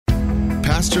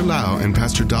Pastor Lau and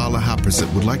Pastor Dala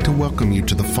Haprasit would like to welcome you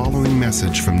to the following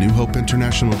message from New Hope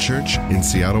International Church in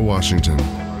Seattle, Washington.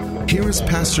 Here is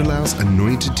Pastor Lau's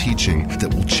anointed teaching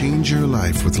that will change your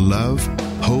life with love,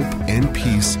 hope, and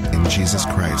peace in Jesus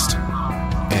Christ.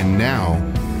 And now,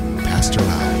 Pastor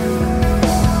Lau.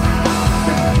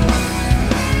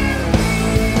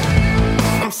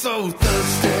 I'm so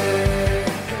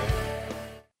thirsty.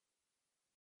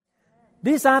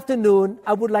 This afternoon,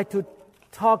 I would like to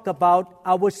talk about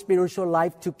our spiritual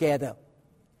life together.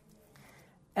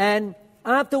 And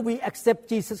after we accept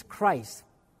Jesus Christ,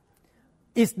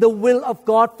 it's the will of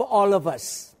God for all of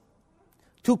us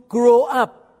to grow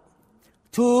up,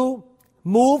 to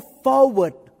move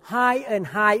forward higher and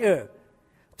higher,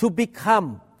 to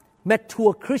become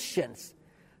mature Christians,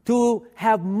 to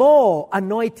have more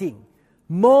anointing,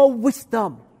 more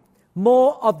wisdom,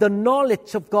 more of the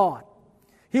knowledge of God.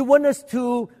 He wants us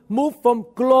to move from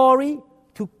glory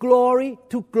to glory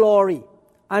to glory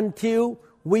until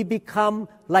we become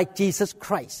like Jesus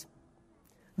Christ.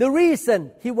 The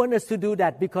reason He wants us to do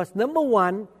that, because number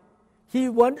one, He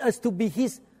wants us to be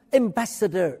His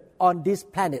ambassador on this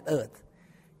planet Earth.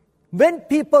 When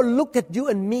people look at you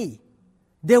and me,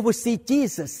 they will see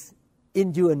Jesus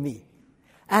in you and me.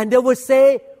 And they will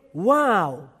say,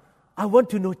 wow, I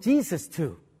want to know Jesus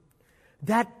too.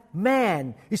 That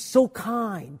man is so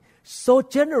kind, so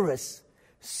generous,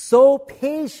 so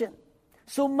patient,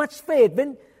 so much faith.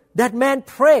 When that man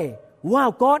pray, wow,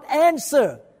 God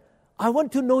answer. I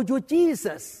want to know your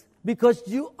Jesus because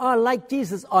you are like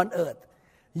Jesus on earth.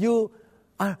 You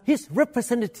are His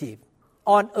representative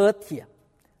on earth here.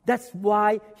 That's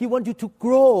why He wants you to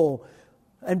grow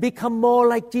and become more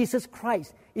like Jesus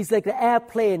Christ. It's like an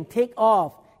airplane, take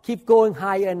off, keep going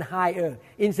higher and higher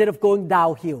instead of going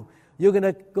downhill. You're going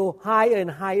to go higher and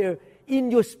higher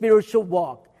in your spiritual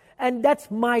walk. And that's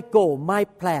my goal, my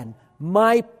plan,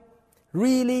 my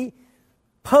really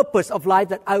purpose of life,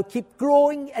 that I'll keep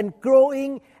growing and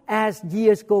growing as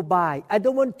years go by. I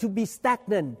don't want to be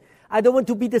stagnant. I don't want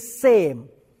to be the same.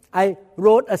 I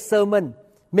wrote a sermon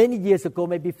many years ago,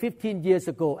 maybe 15 years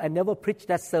ago, and never preached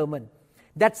that sermon.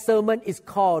 That sermon is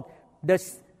called The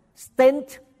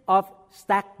Stench of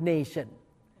Stagnation.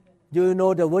 Do you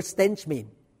know the word stench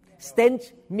mean? Stench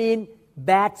mean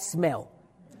bad smell.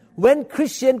 When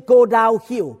Christians go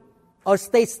downhill or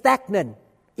stay stagnant,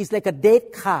 it's like a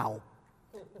dead cow.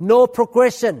 No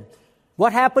progression.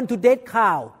 What happened to dead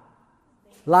cow?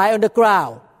 Lie on the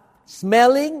ground,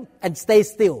 smelling and stay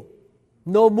still.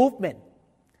 No movement.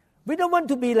 We don't want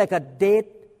to be like a dead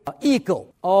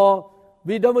eagle, or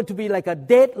we don't want to be like a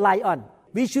dead lion.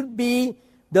 We should be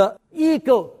the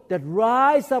eagle that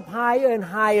rise up higher and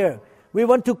higher. We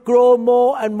want to grow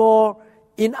more and more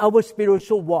in our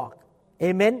spiritual walk.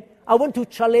 Amen. I want to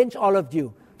challenge all of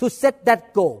you to set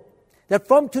that goal, that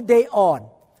from today on,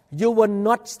 you will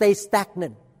not stay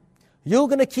stagnant. You're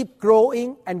going to keep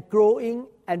growing and growing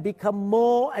and become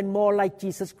more and more like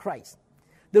Jesus Christ.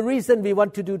 The reason we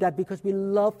want to do that, because we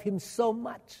love Him so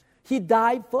much. He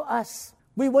died for us.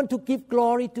 We want to give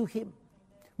glory to Him.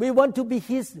 We want to be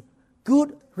His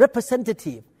good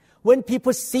representative. When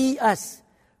people see us,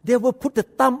 they will put the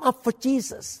thumb up for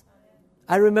Jesus.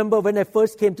 I remember when I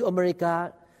first came to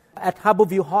America, at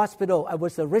Harborview Hospital, I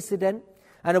was a resident,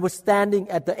 and I was standing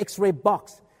at the X-ray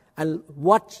box and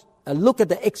look at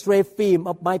the X-ray film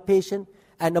of my patient,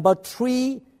 and about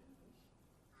 3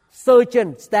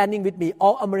 surgeons standing with me,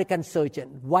 all American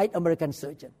surgeons, white American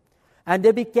surgeons. And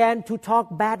they began to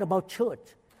talk bad about church,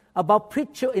 about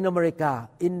preacher in America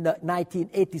in the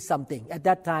 1980-something. At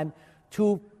that time,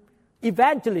 2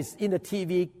 evangelists in the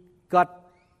TV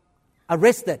got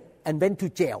arrested and went to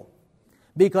jail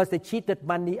because they cheated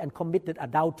money and committed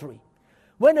adultery.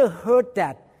 When I heard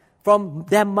that from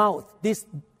their mouth, these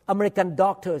American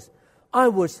doctors, I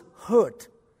was hurt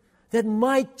that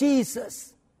my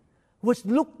Jesus was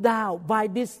looked down by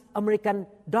these American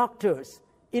doctors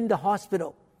in the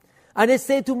hospital. And I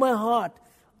say to my heart,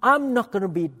 I'm not going to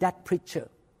be that preacher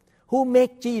who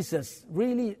make Jesus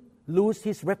really lose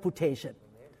his reputation.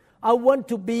 I want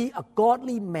to be a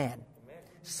godly man,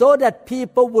 so that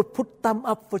people would put thumb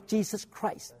up for Jesus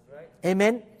Christ.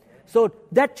 Amen? So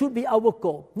that should be our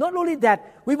goal. Not only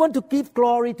that, we want to give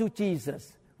glory to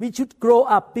Jesus. We should grow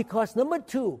up, because number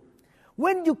 2,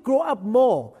 when you grow up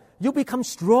more, you become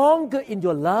stronger in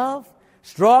your love,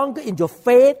 stronger in your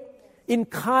faith, in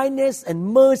kindness and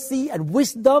mercy and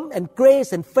wisdom and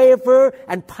grace and favor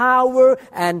and power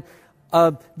and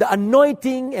the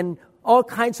anointing and all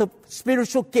kinds of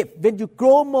spiritual gifts. When you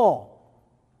grow more,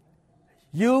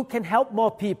 you can help more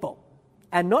people.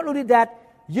 And not only that,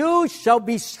 you shall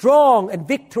be strong and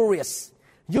victorious.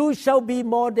 You shall be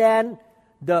more than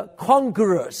the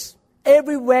conquerors.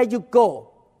 Everywhere you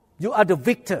go, you are the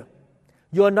victor.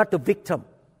 You are not the victim.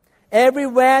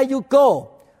 Everywhere you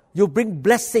go, you bring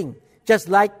blessing. Just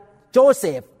like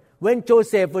Joseph. When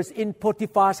Joseph was in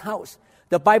Potiphar's house,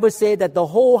 the Bible says that the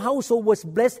whole household was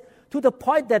blessed to the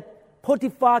point that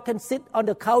Potiphar can sit on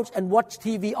the couch and watch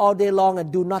TV all day long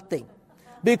and do nothing.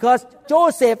 Because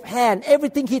Joseph's hand,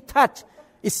 everything he touched,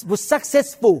 was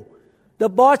successful. The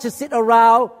boss just sit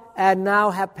around and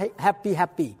now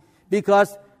happy.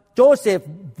 Because Joseph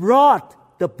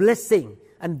brought the blessing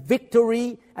and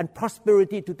victory and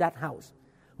prosperity to that house.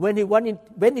 When he went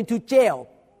into jail,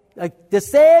 like the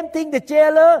same thing, the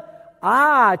jailer,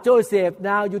 Joseph,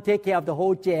 now you take care of the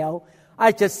whole jail.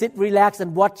 I just sit, relax,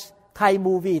 and watch Thai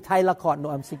movie, Thai lakon.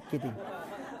 No, I'm kidding.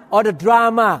 Or the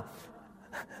drama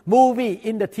movie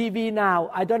in the TV now.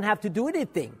 I don't have to do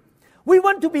anything. We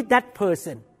want to be that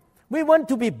person. We want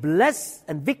to be blessed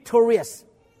and victorious.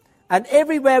 And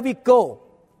everywhere we go,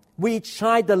 we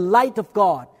shine the light of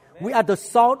God. We are the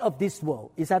salt of this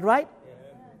world. Is that right?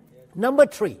 Number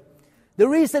 3, the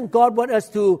reason God wants us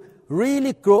to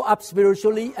really grow up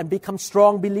spiritually and become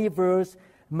strong believers,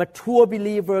 mature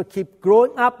believers, keep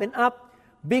growing up and up,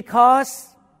 because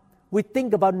we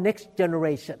think about next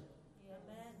generation.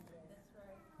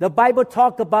 The Bible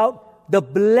talks about the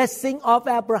blessing of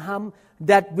Abraham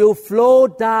that will flow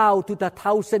down to the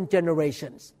 1,000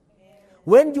 generations.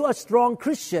 When you are strong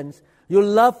Christians, you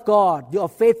love God, you are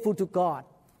faithful to God,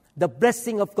 the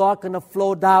blessing of God going to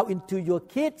flow down into your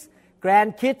kids,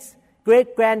 grandkids,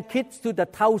 great-grandkids to the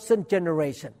 1,000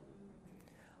 generation.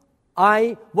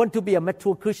 I want to be a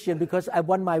mature Christian because I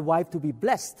want my wife to be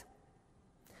blessed.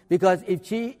 Because if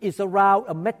she is around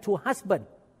a mature husband,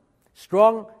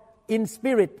 strong in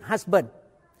spirit husband,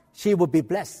 she will be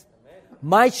blessed.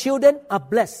 My children are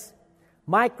blessed.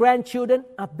 My grandchildren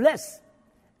are blessed.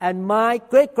 And my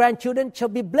great-grandchildren shall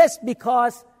be blessed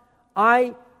because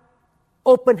I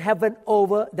open heaven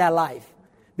over their life.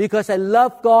 Because I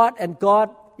love God and God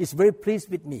is very pleased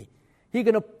with me. He's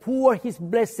going to pour His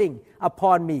blessing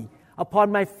upon me,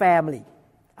 upon my family,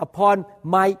 upon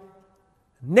my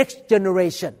next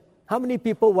generation. How many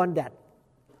people want that?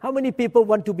 How many people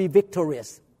want to be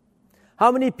victorious?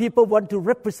 How many people want to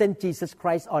represent Jesus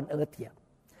Christ on earth here?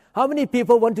 How many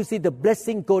people want to see the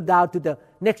blessing go down to the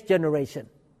next generation?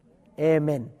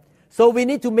 Amen. So we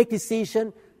need to make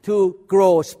decision to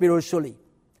grow spiritually.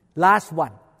 Last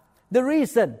one. The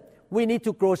reason we need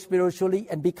to grow spiritually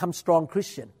and become strong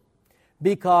Christian,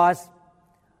 because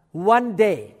one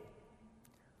day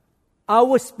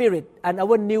our spirit and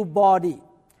our new body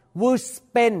will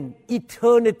spend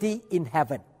eternity in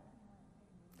heaven.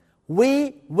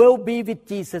 We will be with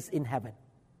Jesus in heaven.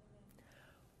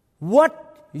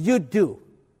 What you do,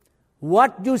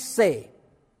 what you say,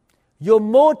 your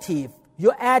motive,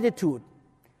 your attitude,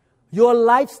 your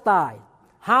lifestyle,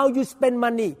 how you spend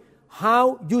money,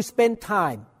 how you spend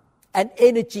time and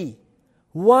energy,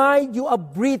 why you are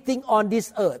breathing on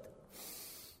this earth,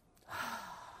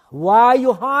 why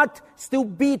your heart still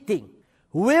beating,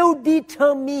 will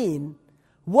determine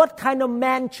what kind of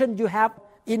mansion you have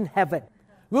in heaven,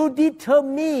 will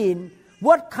determine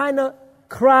what kind of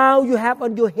crown you have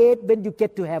on your head when you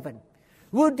get to heaven,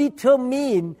 will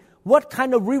determine what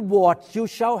kind of rewards you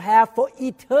shall have for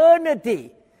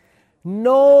eternity.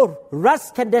 No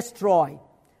rust can destroy,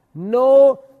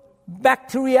 no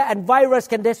bacteria and virus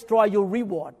can destroy your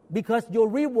reward, because your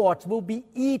rewards will be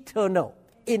eternal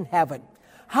in heaven.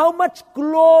 How much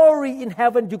glory in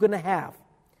heaven you're going to have?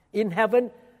 In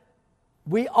heaven,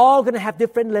 we all going to have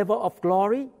different level of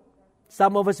glory.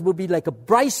 Some of us will be like a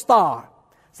bright star.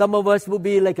 Some of us will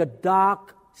be like a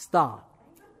dark star.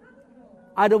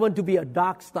 I don't want to be a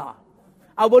dark star.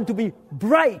 I want to be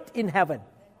bright in heaven.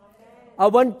 I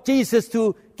want Jesus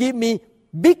to give me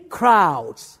big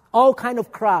crowds, all kind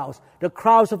of crowds, the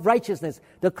crowds of righteousness,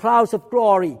 the crowds of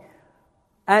glory.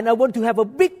 And I want to have a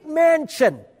big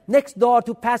mansion next door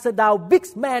to Pastor Dow's big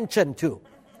mansion too.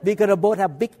 We're going to both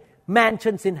have big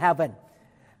mansions in heaven.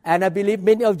 And I believe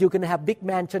many of you are going to have big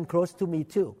mansion close to me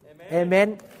too.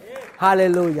 Amen.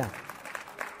 Hallelujah.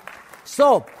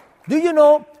 So, do you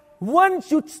know,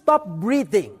 once you stop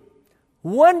breathing,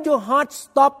 once your heart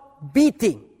stop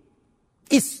beating,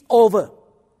 it's over.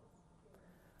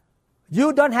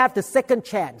 You don't have the second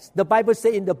chance. The Bible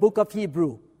says in the book of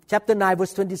Hebrews, chapter 9,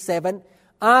 verse 27,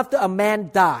 after a man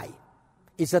dies,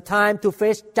 it's a time to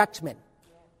face judgment.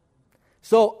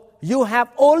 So you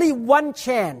have only one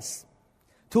chance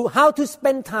to how to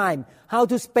spend time, how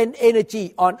to spend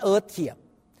energy on earth here.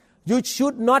 You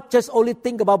should not just only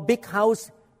think about big house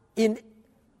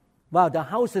the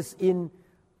houses in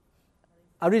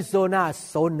Arizona are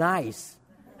so nice.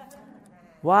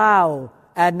 Wow.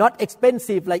 And not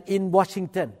expensive like in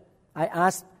Washington. I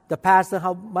asked the pastor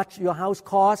how much your house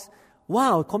costs.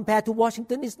 Wow, compared to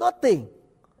Washington, it's nothing.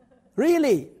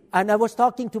 Really. And I was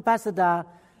talking to Pastor Da,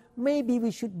 maybe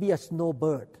we should be a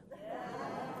snowbird.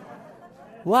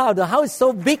 Wow, the house is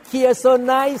so big here, so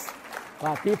nice.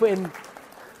 Wow, people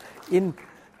in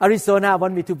Arizona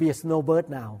want me to be a snowbird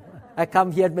now. I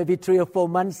come here maybe 3 or 4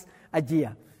 months a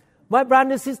year. My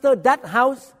brother and sister, that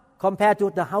house compared to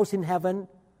the house in heaven,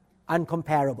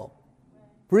 uncomparable.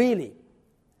 Really.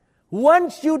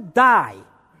 Once you die,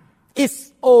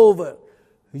 it's over.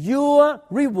 Your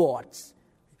rewards,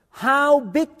 how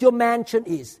big your mansion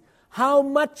is, how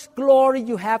much glory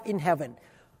you have in heaven,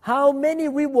 how many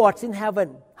rewards in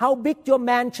heaven, how big your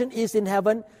mansion is in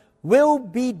heaven, will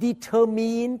be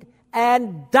determined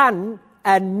and done,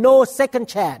 and no second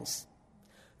chance.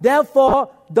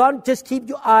 Therefore, don't just keep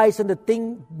your eyes on the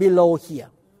thing below here.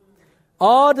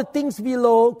 All the things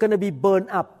below going to be burned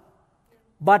up.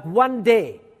 But one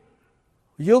day,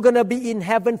 you're going to be in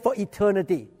heaven for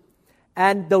eternity.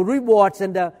 And the rewards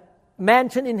and the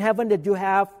mansion in heaven that you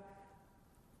have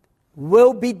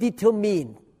will be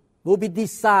determined, will be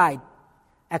decided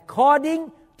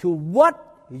according to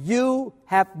what you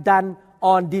have done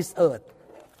on this earth.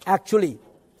 Actually,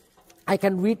 I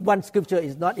can read one scripture,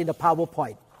 it's not in the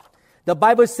PowerPoint. The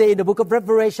Bible says in the book of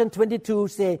Revelation 22,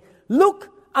 say, "Look,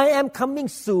 I am coming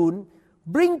soon,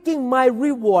 bringing my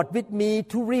reward with me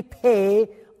to repay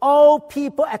all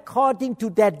people according to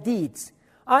their deeds.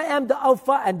 I am the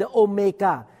Alpha and the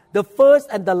Omega, the first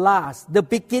and the last, the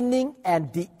beginning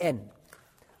and the end."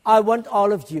 I want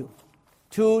all of you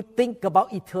to think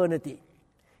about eternity.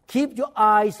 Keep your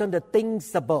eyes on the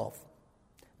things above.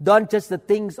 Don't just the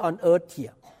things on earth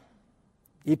here.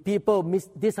 If people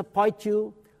disappoint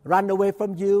you, run away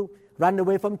from you, run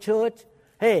away from church,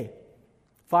 hey,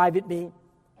 fine with me.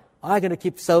 I'm going to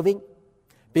keep serving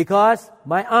because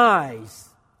my eyes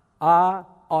are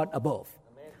on above.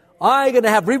 I'm going to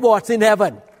have rewards in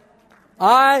heaven.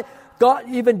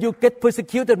 Even you get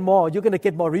persecuted more, you're going to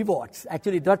get more rewards.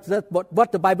 Actually, that's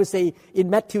what the Bible says in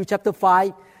Matthew chapter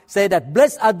 5, say that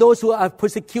blessed are those who are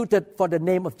persecuted for the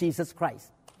name of Jesus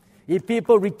Christ. If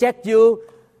people reject you,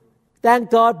 thank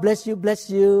God, bless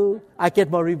you, I get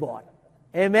more reward.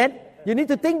 Amen? You need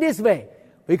to think this way.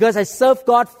 Because I serve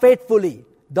God faithfully.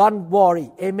 Don't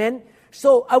worry. Amen?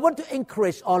 So I want to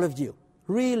encourage all of you.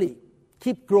 Really,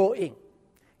 keep growing.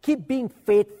 Keep being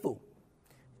faithful.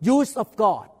 Use of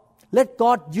God. Let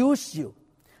God use you.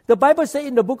 The Bible says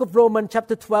in the book of Romans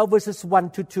chapter 12 verses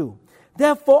 1-2,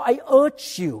 "Therefore I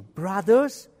urge you,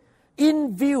 brothers,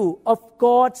 in view of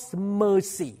God's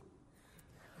mercy."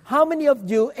 How many of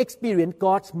you experience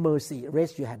God's mercy?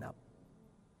 Raise your hand up.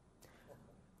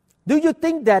 Do you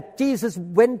think that Jesus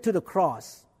went to the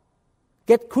cross,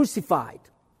 get crucified,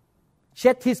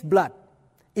 shed his blood?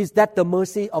 Is that the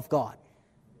mercy of God?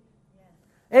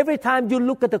 Every time you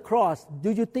look at the cross,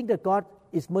 do you think that God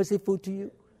is merciful to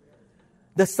you?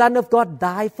 The Son of God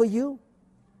died for you?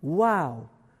 Wow.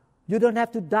 You don't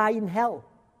have to die in hell.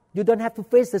 You don't have to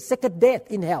face the second death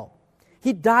in hell.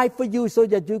 He died for you so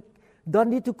that you don't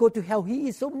need to go to hell. He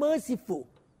is so merciful.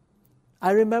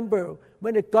 I remember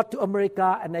when I got to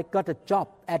America and I got a job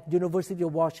at University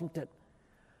of Washington,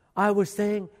 I was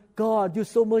saying, God, you're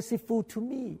so merciful to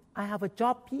me. I have a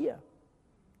job here.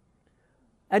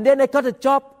 And then I got a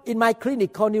job in my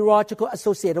clinic called Neurological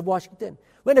Associate of Washington.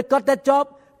 When I got that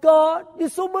job, God, you're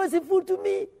so merciful to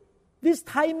me. This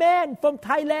Thai man from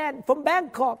Thailand, from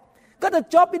Bangkok, got a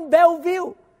job in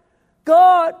Bellevue.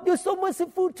 God, you're so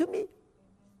merciful to me.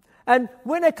 And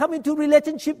when I come into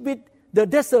relationship with the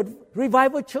Desert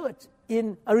Revival Church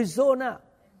in Arizona,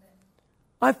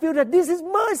 I feel that this is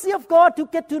mercy of God to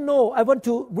get to know. I want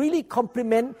to really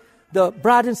compliment the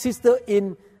brother and sister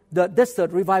in the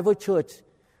Desert Revival Church.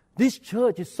 This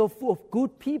church is so full of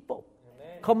good people,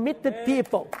 committed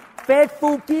people,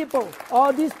 faithful people,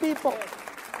 all these people.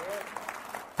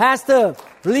 Pastor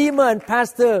Lima and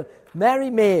Pastor Mary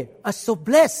May are so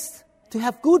blessed to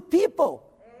have good people.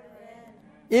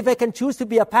 If I can choose to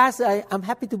be a pastor, I'm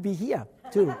happy to be here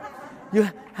too. You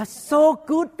have so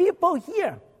good people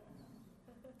here.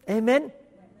 Amen.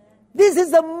 This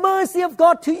is the mercy of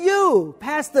God to you,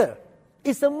 Pastor.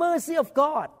 It's the mercy of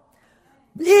God.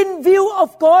 In view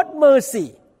of God's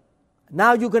mercy.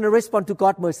 Now you're going to respond to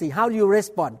God's mercy. How do you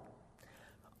respond?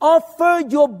 Offer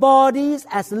your bodies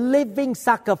as living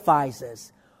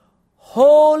sacrifices,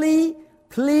 holy,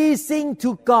 pleasing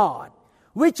to God,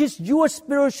 which is your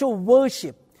spiritual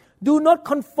worship. Do not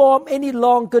conform any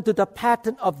longer to the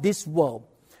pattern of this world,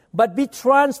 but be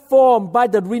transformed by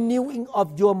the renewing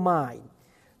of your mind.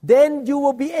 then you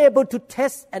will be able to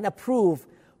test and approve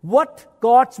what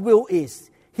God's will is,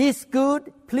 His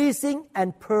good, pleasing,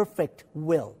 and perfect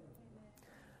will.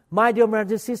 My dear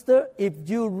brothers and sisters, if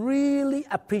you really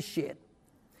appreciate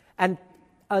and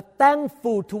are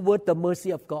thankful toward the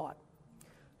mercy of God,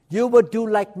 you will do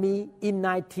like me in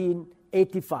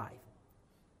 1985.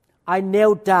 I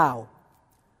knelt down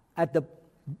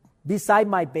beside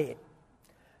my bed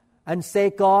and say,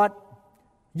 God,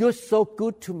 you're so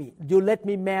good to me. You let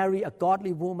me marry a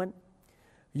godly woman.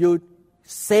 You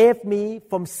saved me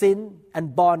from sin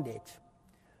and bondage.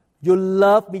 You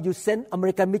love me. You sent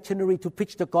American missionary to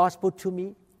preach the gospel to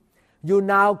me. You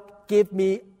now give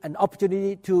me an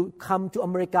opportunity to come to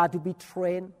America to be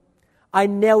trained. I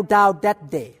knelt down that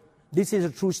day. This is a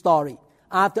true story.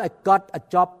 After I got a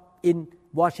job in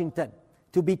Washington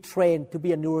to be trained to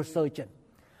be a neurosurgeon,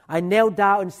 I knelt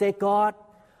down and said, God,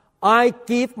 I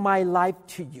give my life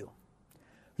to you.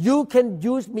 You can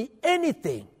use me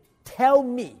anything. Tell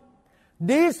me.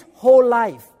 This whole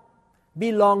life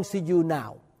belongs to you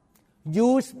now.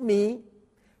 Use me.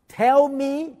 Tell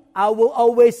me. I will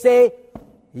always say,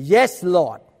 yes,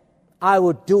 Lord. I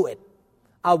will do it.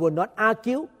 I will not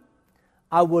argue.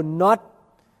 I will not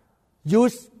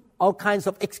use all kinds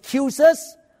of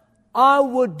excuses. I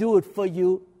will do it for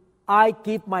you. I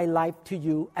give my life to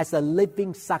you as a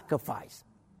living sacrifice.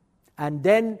 And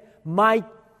then my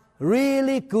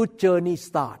really good journey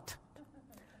starts.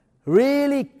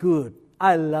 Really good.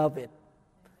 I love it.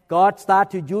 God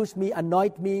started to use me,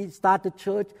 anoint me, start the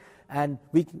church. And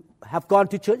we have gone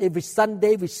to church every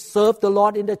Sunday. We serve the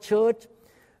Lord in the church.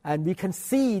 And we can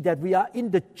see that we are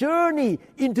in the journey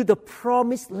into the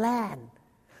promised land.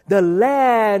 The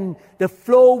land that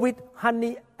flow with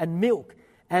honey and milk.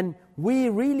 And we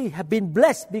really have been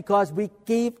blessed because we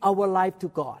gave our life to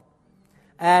God.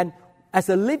 And as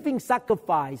a living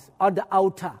sacrifice on the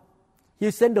altar,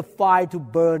 He sent the fire to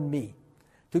burn me,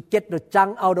 to get the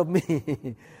junk out of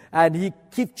me. And He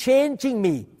keeps changing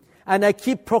me. And I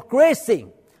keep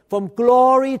progressing from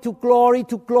glory to glory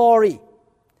to glory.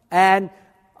 And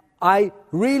I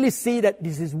really see that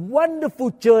this is a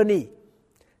wonderful journey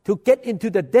to get into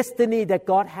the destiny that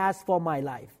God has for my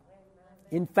life.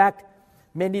 In fact,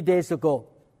 many days ago,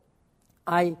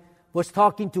 I was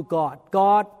talking to God.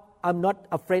 God, I'm not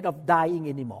afraid of dying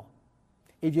anymore.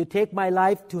 If you take my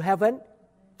life to heaven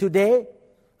today,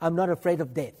 I'm not afraid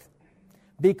of death.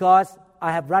 Because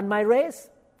I have run my race.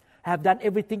 I have done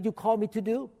everything you call me to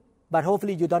do. But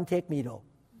hopefully you don't take me though.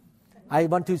 I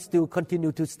want to still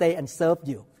continue to stay and serve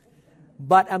you.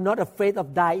 But I'm not afraid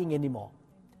of dying anymore.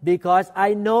 Because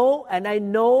I know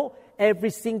every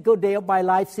single day of my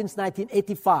life since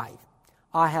 1985,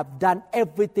 I have done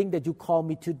everything that you call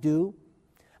me to do.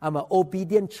 I'm an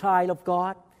obedient child of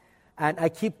God. And I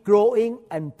keep growing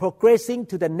and progressing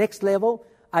to the next level.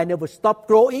 I never stop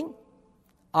growing.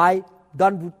 I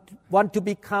don't want to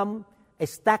become a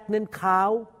stagnant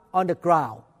cow on the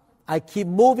ground. I keep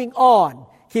moving on,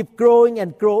 keep growing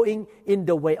and growing in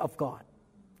the way of God.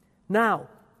 Now,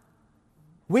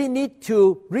 we need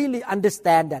to really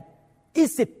understand that,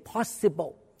 is it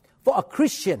possible for a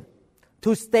Christian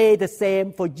to stay the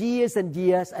same for years and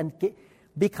years and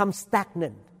become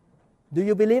stagnant? Do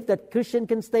you believe that Christian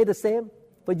can stay the same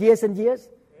for years and years?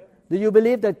 Do you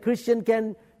believe that Christian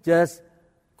can just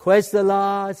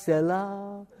Quesela,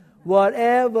 Selah,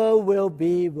 whatever will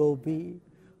be,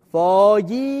 for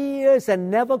years and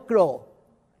never grow?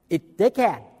 They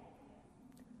can.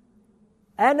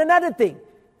 And another thing,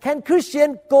 can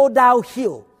Christian go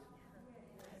downhill?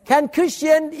 Can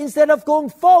Christian, instead of going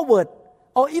forward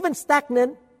or even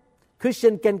stagnant,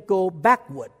 Christian can go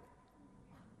backward?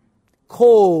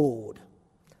 Cold,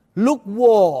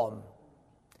 lukewarm.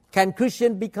 Can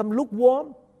Christian become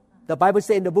lukewarm? The Bible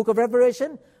says in the book of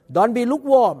Revelation, don't be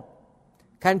lukewarm.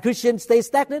 Can Christians stay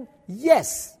stagnant?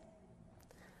 Yes.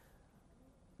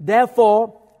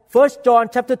 Therefore, 1 John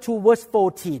chapter 2 verse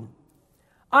 14.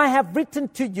 I have written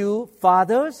to you,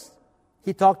 fathers,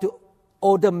 he talked to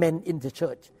older men in the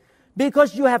church,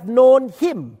 because you have known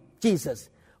Him, Jesus,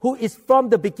 who is from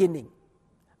the beginning.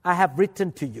 I have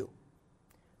written to you.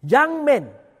 Young men,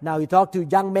 now he talked to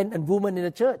young men and women in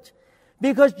the church,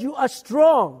 because you are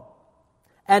strong,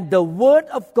 and the word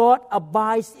of God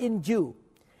abides in you,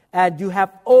 and you have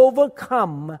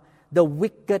overcome the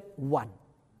wicked one.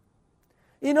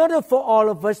 In order for all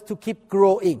of us to keep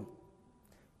growing,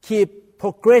 keep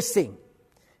progressing,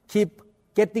 keep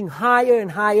getting higher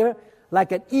and higher,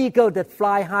 like an eagle that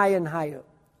fly higher and higher,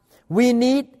 we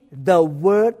need the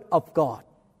Word of God.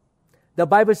 The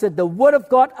Bible said the Word of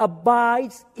God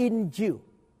abides in you.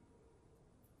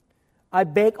 I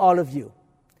beg all of you,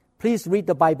 please read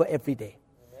the Bible every day.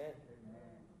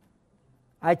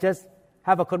 I just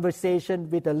have a conversation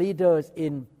with the leaders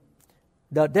in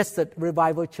the Desert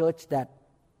Revival Church that,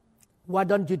 why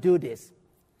don't you do this?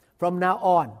 From now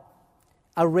on,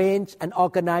 arrange and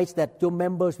organize that your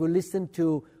members will listen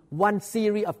to one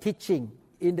series of teaching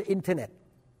in the internet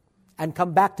and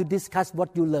come back to discuss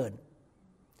what you learn.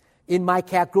 In my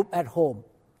care group at home,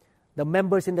 the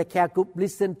members in the care group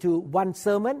listen to one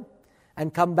sermon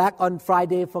and come back on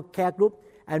Friday for care group,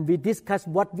 and we discuss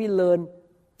what we learn.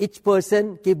 Each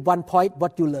person give 1 point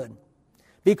what you learn.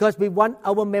 Because we want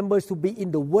our members to be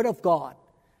in the Word of God.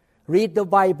 Read the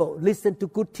Bible, listen to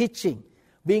good teaching,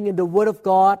 being in the Word of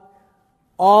God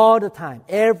all the time,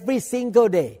 every single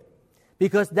day.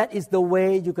 Because that is the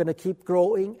way you're going to keep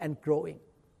growing and growing.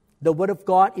 The Word of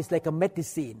God is like a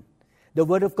medicine. The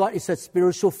Word of God is a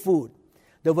spiritual food.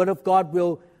 The Word of God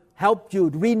will help you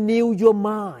renew your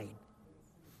mind.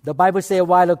 The Bible said a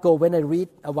while ago, when I read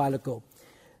a while ago,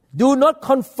 do not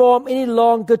conform any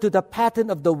longer to the pattern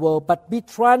of the world, but be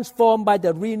transformed by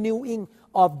the renewing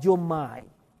of your mind.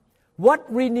 What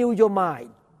renew your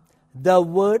mind? The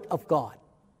Word of God.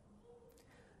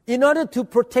 In order to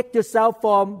protect yourself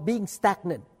from being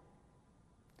stagnant,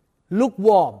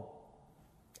 lukewarm,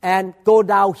 and go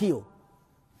downhill,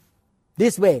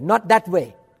 this way, not that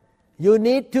way, you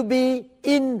need to be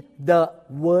in the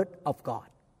Word of God.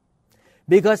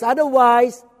 Because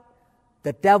otherwise,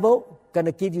 the devil going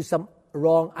to give you some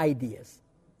wrong ideas.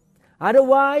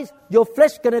 Otherwise, your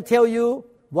flesh going to tell you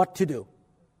what to do.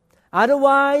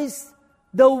 Otherwise,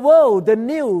 the world, the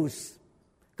news,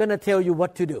 going to tell you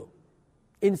what to do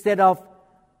instead of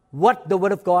what the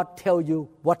Word of God tell you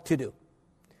what to do.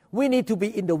 We need to be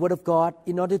in the Word of God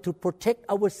in order to protect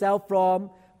ourselves from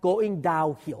going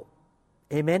downhill.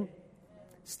 Amen?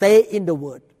 Stay in the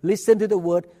Word. Listen to the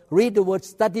Word. Read the Word.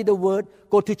 Study the Word.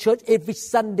 Go to church every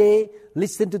Sunday.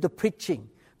 Listen to the preaching.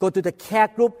 Go to the care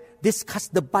group. Discuss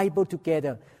the Bible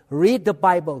together. Read the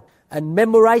Bible and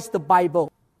memorize the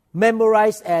Bible.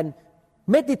 Memorize and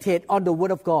meditate on the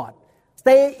Word of God.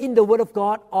 Stay in the Word of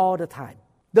God all the time.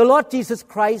 The Lord Jesus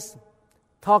Christ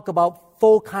talked about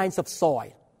 4 kinds of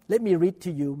soil. Let me read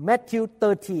to you. Matthew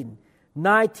 13,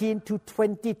 19 to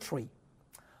 23.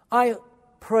 I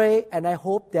pray and I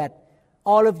hope that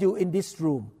all of you in this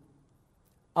room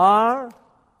are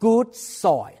good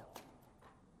soil.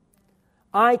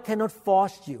 I cannot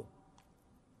force you.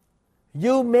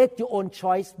 You make your own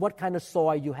choice what kind of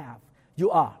soil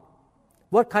you are.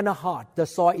 What kind of heart? The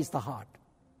soil is the heart.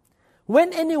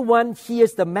 When anyone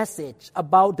hears the message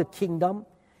about the kingdom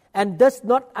and does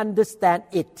not understand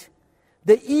it,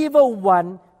 the evil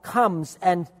one comes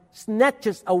and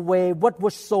snatches away what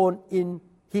was sown in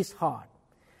his heart.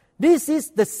 This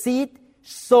is the seed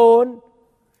sown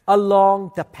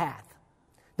along the path.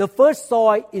 The first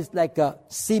soil is like a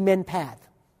cement path.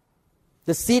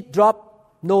 The seed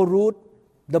drop, no root,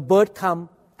 the bird come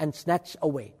and snatch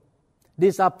away.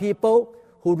 These are people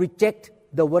who reject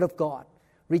the Word of God,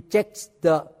 reject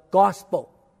the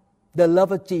gospel, the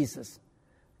love of Jesus.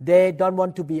 They don't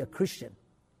want to be a Christian.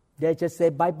 They just say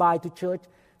bye-bye to church,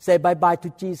 say bye-bye to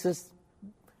Jesus.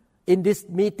 In this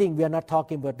meeting, we are not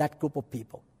talking about that group of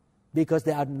people because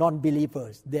they are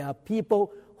non-believers. They are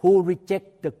people who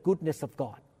reject the goodness of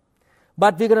God.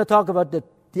 But we're going to talk about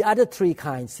the other 3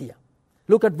 kinds here.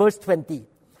 Look at verse 20.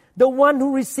 The one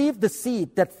who received the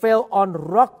seed that fell on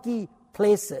rocky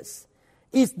places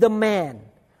is the man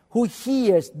who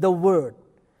hears the word.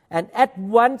 And at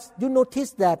once, you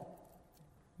notice that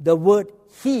the word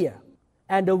hear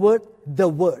and the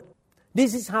word.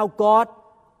 This is how God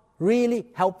really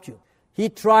helped you. He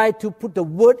tried to put the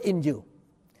word in you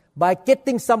by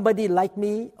getting somebody like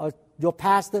me or your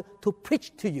pastor to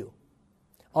preach to you.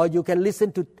 Or you can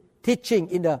listen to teaching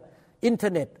in the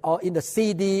internet or in the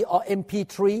CD or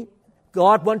MP3.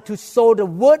 God wants to sow the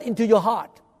word into your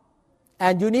heart.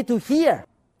 And you need to hear.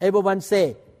 Everyone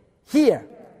say, hear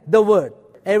the word.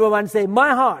 Everyone say,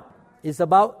 my heart is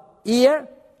about ear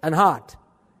and heart.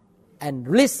 And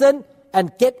listen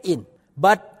and get in.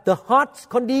 But the heart's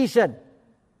condition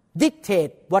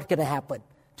dictate what's going to happen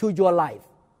to your life,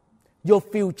 your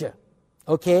future.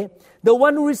 Okay? The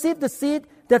one who received the seed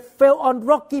that fell on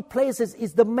rocky places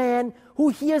is the man who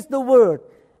hears the word,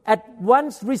 at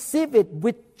once receive it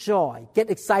with joy, get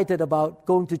excited about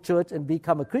going to church and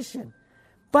become a Christian.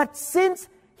 But since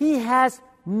he has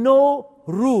no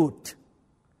root,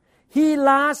 he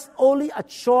lasts only a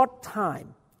short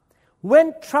time.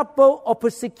 When trouble or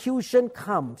persecution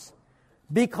comes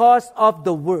because of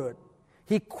the word,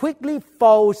 he quickly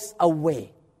falls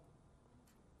away.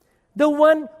 The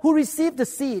one who received the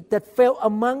seed that fell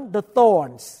among the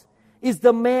thorns is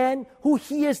the man who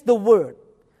hears the word,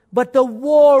 but the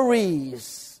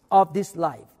worries of this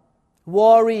life.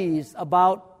 Worries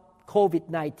about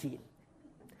COVID-19,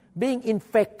 being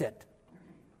infected,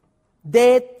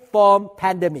 death from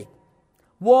pandemic,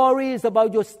 worries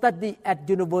about your study at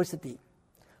university,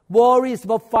 worries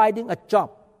about finding a job,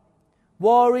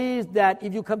 worries that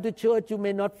if you come to church you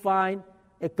may not find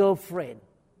a girlfriend.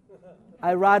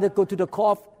 I'd rather go to the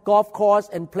golf course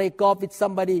and play golf with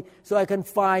somebody so I can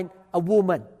find a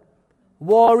woman.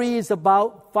 Worries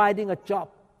about finding a job,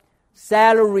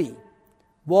 salary,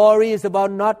 worries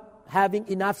about not having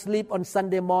enough sleep on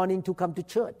Sunday morning to come to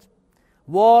church,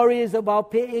 worries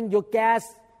about paying your gas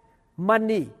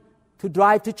money to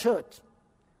drive to church,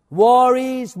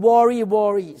 worries.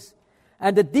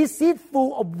 And the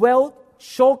deceitful of wealth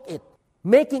choke it,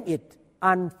 making it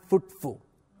unfruitful.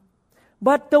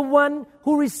 But the one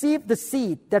who received the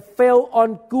seed that fell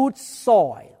on good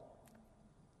soil,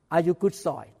 are you good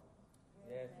soil?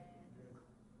 Yes.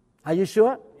 Are you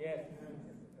sure? Yes.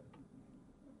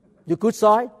 You good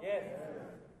soil? Yes.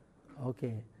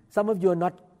 Okay. Some of you are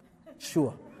not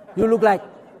sure. You look like,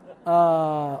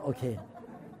 okay.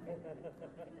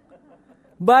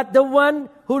 But the one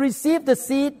who received the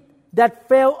seed that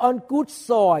fell on good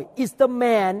soil is the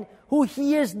man who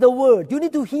hears the word. You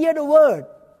need to hear the word.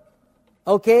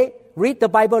 Okay? Read the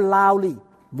Bible loudly.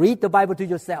 Read the Bible to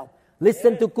yourself.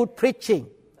 Listen to good preaching.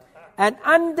 And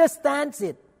understands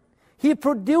it. He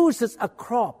produces a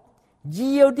crop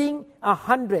yielding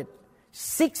 100,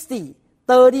 60,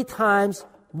 30 times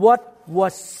what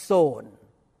was sown.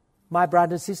 My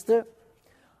brother and sister,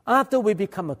 after we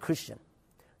become a Christian,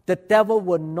 the devil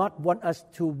will not want us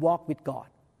to walk with God.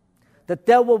 The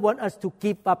devil wants us to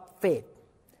give up faith.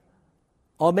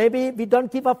 Or maybe we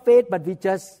don't give up faith, but we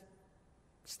just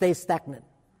stay stagnant.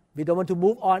 We don't want to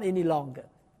move on any longer.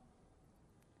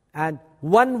 And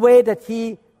one way that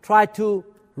he tried to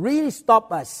really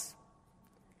stop us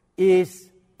is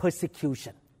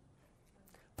persecution.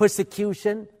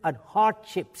 Persecution and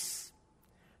hardships,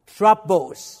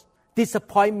 troubles,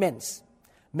 disappointments.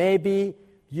 Maybe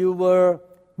you were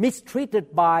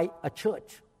mistreated by a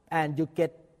church and you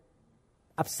get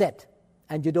upset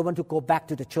and you don't want to go back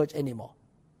to the church anymore.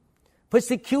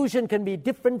 Persecution can be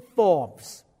different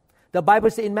forms. The Bible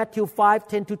says in Matthew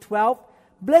 5:10-12,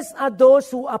 "Blessed are those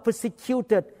who are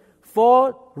persecuted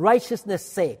for righteousness'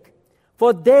 sake,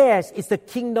 for theirs is the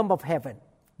kingdom of heaven."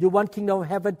 You want kingdom of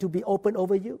heaven to be open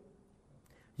over you?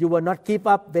 You will not give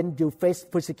up when you face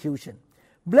persecution.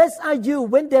 "Blessed are you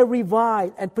when they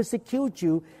revile and persecute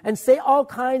you and say all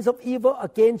kinds of evil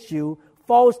against you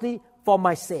falsely for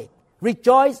my sake.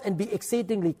 Rejoice and be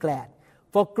exceedingly glad,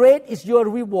 for great is your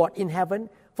reward in heaven,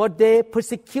 for they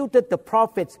persecuted the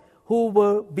prophets who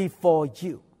were before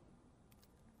you."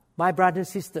 My brothers and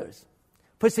sisters,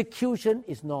 persecution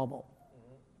is normal.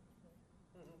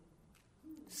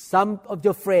 Some of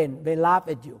your friends may laugh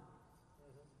at you.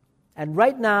 And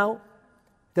right now,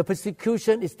 the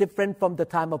persecution is different from the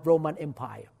time of Roman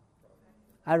Empire.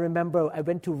 I remember I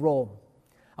went to Rome.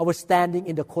 I was standing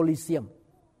in the Colosseum.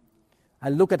 I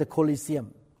looked at the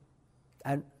Colosseum,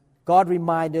 and God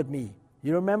reminded me,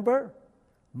 you remember?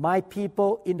 My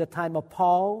people in the time of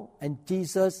Paul and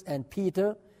Jesus and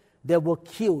Peter, they were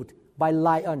killed by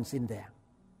lions in there.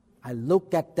 I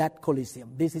looked at that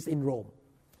Colosseum. This is in Rome.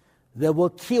 They were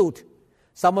killed.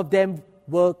 Some of them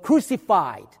were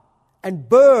crucified and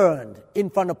burned in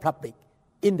front of public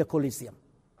in the Colosseum.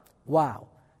 Wow.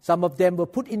 Some of them were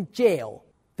put in jail.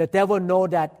 The devil know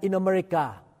that in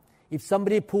America, if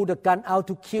somebody pulled a gun out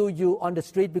to kill you on the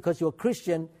street because you're a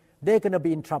Christian, they're going to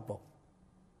be in trouble.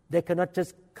 They cannot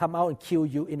just come out and kill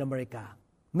you in America.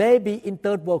 Maybe in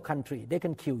third world country, they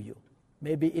can kill you.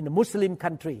 Maybe in a Muslim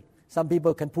country, some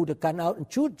people can pull the gun out and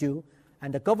shoot you,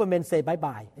 and the government say,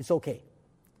 bye-bye, it's okay.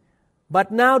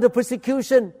 But now the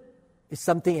persecution is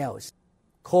something else.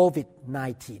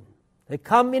 COVID-19. They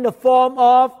come in the form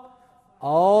of,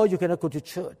 oh, you cannot go to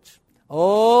church.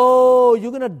 Oh,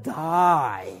 you're going to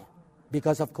die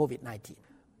because of COVID-19.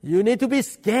 You need to be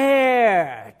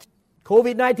scared.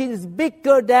 COVID-19 is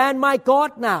bigger than my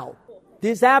God now.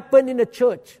 This happened in the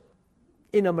church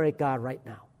in America right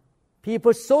now.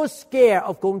 People are so scared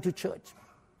of going to church.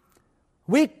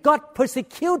 We got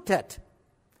persecuted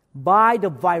by the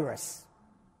virus,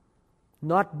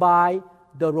 not by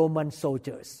the Roman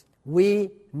soldiers.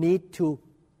 We need to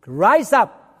rise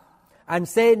up and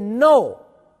say, no,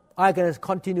 I'm going to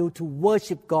continue to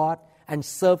worship God and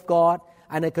serve God,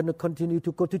 and I'm going to continue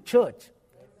to go to church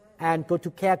and go to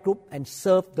care group and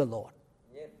serve the Lord.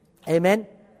 Yes. Amen?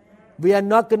 We are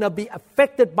not going to be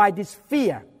affected by this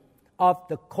fear of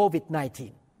the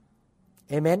COVID-19.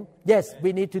 Amen? Yes,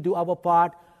 we need to do our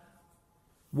part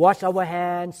wash our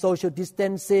hands, social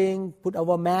distancing, put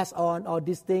our mask on, all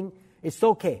these things. It's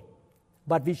okay.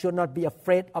 But we should not be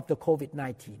afraid of the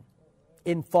COVID-19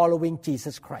 in following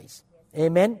Jesus Christ.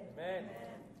 Amen? Amen.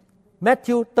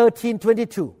 Matthew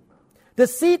 13:22. The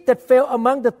seed that fell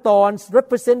among the thorns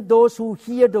represent those who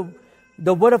hear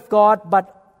the word of God,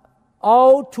 but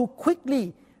all too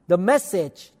quickly the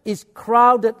message is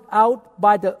crowded out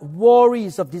by the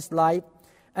worries of this life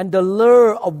and the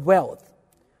lure of wealth.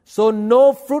 So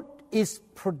no fruit is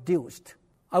produced.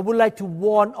 I would like to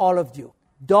warn all of you.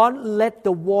 Don't let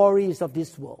the worries of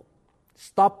this world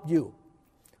stop you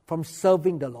from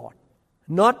serving the Lord.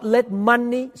 Not let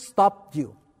money stop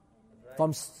you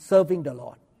from serving the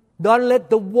Lord. Don't let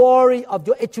the worry of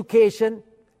your education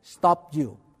stop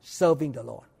you serving the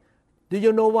Lord. Do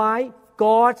you know why?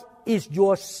 God is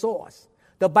your source.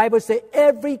 The Bible says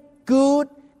every good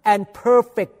and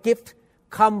perfect gift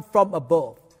comes from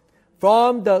above,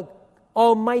 from the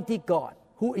Almighty God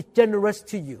who is generous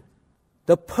to you.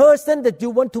 The person that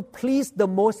you want to please the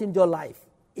most in your life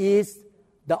is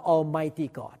the Almighty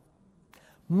God.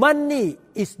 Money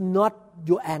is not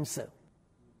your answer.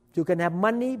 You can have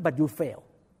money, but you fail.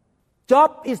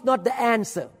 Job is not the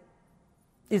answer.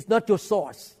 It's not your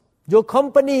source. Your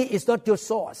company is not your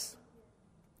source.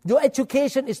 Your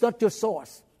education is not your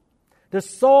source. The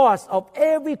source of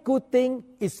every good thing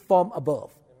is from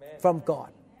above, Amen. From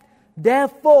God.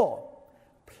 Therefore,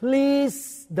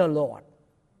 please the Lord.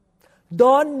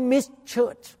 Don't miss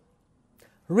church.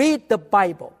 Read the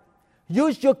Bible.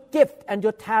 Use your gift and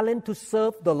your talent to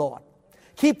serve the Lord.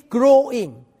 Keep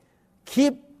growing.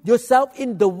 Keep yourself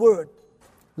in the Word.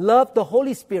 Love the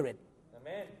Holy Spirit.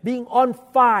 Amen. Being on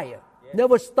fire. Yes.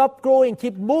 Never stop growing.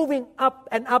 Keep moving up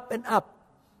and up and up.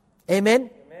 Amen?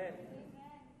 Amen.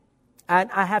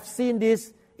 And I have seen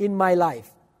this in my life.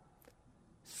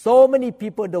 So many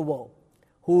people in the world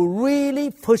who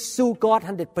really pursue God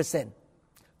 100%.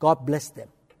 God bless them.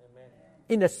 Amen.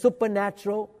 In a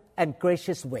supernatural and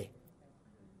gracious way.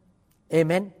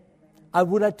 Amen? I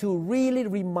would like to really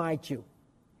remind you.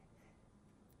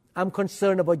 I'm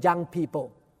concerned about young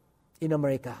people in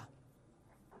America.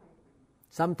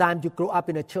 Sometimes you grow up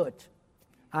in a church.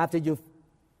 After you've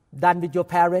done with your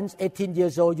parents, 18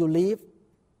 years old, you leave,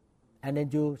 and then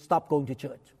you stop going to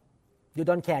church. You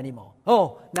don't care anymore.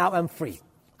 Oh, now I'm free.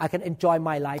 I can enjoy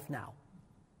my life now.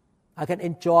 I can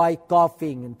enjoy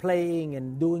golfing and playing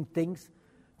and doing things.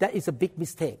 That is a big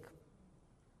mistake.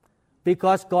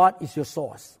 Because God is your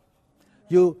source.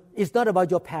 It's not about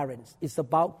your parents. It's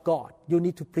about God. You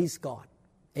need to please God.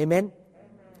 Amen? Amen.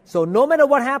 So no matter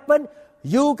what happens,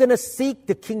 you're going to seek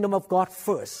the kingdom of God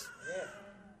first. Yeah.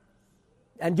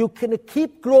 And you can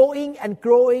keep growing and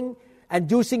growing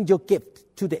and using your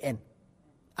gift to the end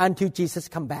until Jesus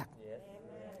comes back. Yeah.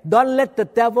 Don't let the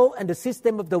devil and the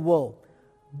system of the world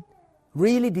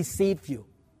really deceive you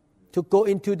to go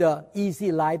into the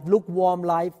easy life, lukewarm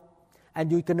life, and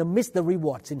you're going to miss the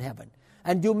rewards in heaven.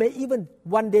 And you may even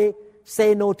one day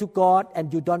say no to God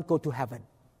and you don't go to heaven.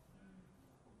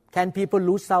 Can people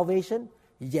lose salvation?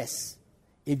 Yes.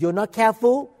 If you're not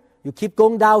careful, you keep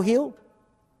going downhill,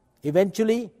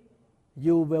 eventually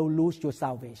you will lose your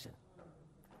salvation.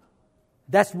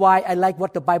 That's why I like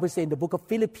what the Bible says in the book of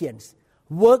Philippians.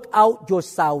 Work out your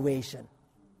salvation.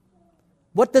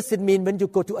 What does it mean when you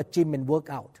go to a gym and work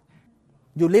out?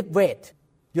 You lift weight.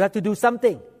 You have to do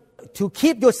something to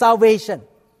keep your salvation.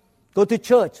 Go to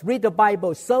church, read the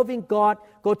Bible, serving God,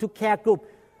 go to care group.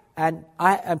 And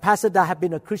I and Pastor Da have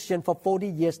been a Christian for 40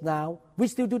 years now. We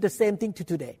still do the same thing to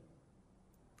today.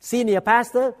 Senior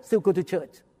pastor, still go to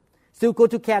church. Still go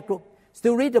to care group.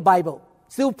 Still read the Bible.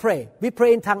 Still pray. We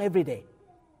pray in tongue every day.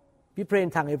 We pray in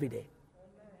tongue every day.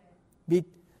 We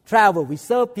travel. We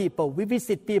serve people. We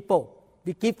visit people.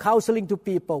 We give counseling to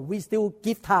people. We still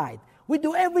give tithe. We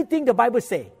do everything the Bible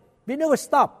says. We never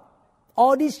stop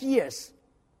all these years.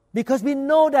 Because we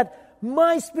know that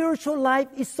my spiritual life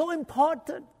is so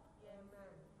important.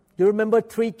 You remember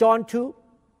 3 John 2?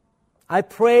 I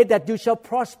pray that you shall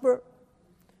prosper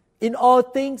in all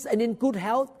things and in good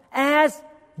health as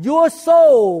your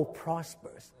soul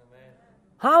prospers. Amen.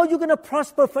 How are you going to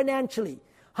prosper financially?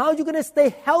 How are you going to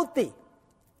stay healthy?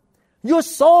 Your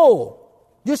soul,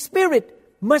 your spirit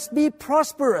must be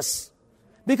prosperous.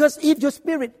 Because if your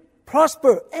spirit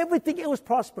prosper, everything else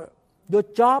prosper. Your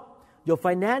job, your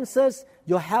finances,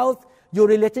 your health, your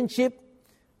relationship,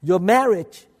 your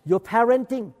marriage, your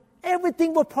parenting,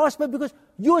 everything will prosper because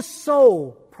your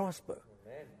soul prosper.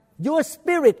 Amen. Your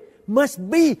spirit must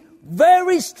be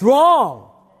very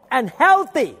strong and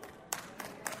healthy.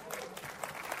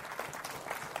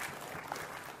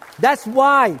 That's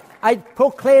why I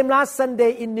proclaimed last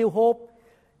Sunday in New Hope,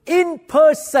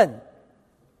 in-person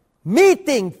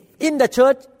meeting in the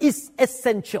church is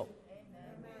essential.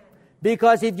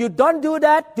 Because if you don't do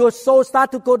that, your soul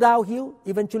starts to go downhill.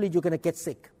 Eventually, you're going to get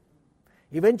sick.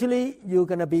 Eventually, you're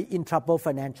going to be in trouble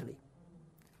financially.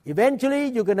 Eventually,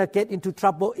 you're going to get into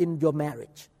trouble in your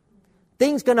marriage.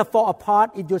 Things going to fall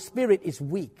apart if your spirit is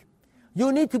weak.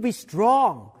 You need to be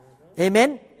strong.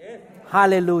 Amen? Yes.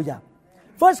 Hallelujah.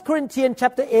 1 Corinthians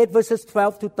chapter 8, verses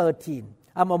 12 to 13.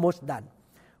 I'm almost done.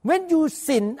 When you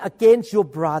sin against your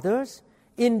brothers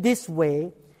in this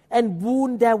way and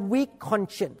wound their weak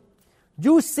conscience,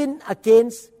 you sin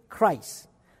against Christ.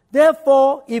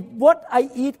 Therefore, if what I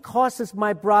eat causes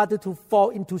my brother to fall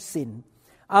into sin,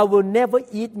 I will never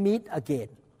eat meat again,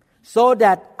 so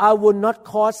that I will not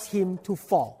cause him to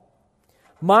fall.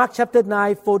 Mark chapter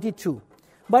 9, 42.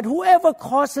 But whoever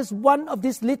causes one of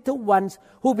these little ones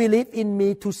who believe in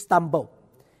me to stumble,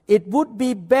 it would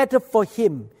be better for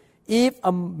him if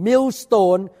a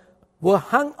millstone were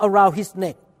hung around his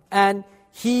neck and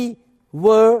he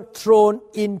were thrown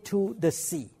into the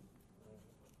sea.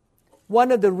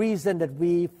 One of the reasons that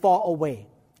we fall away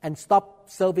and stop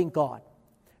serving God,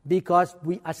 because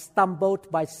we are stumbled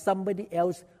by somebody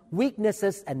else's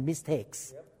weaknesses and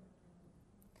mistakes.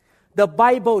 The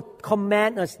Bible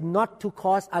commands us not to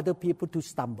cause other people to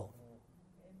stumble.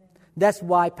 That's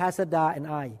why Pastor Da and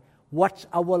I watch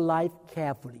our life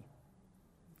carefully.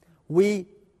 We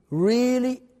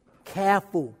really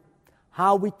careful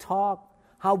how we talk,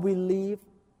 how we live,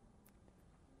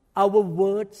 our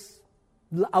words,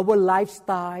 our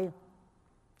lifestyle,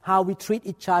 how we treat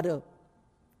each other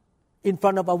in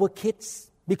front of our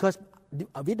kids, because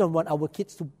we don't want our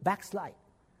kids to backslide.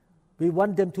 We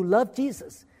want them to love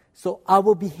Jesus. So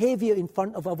our behavior in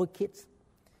front of our kids,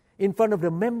 in front of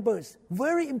the members,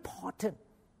 very important.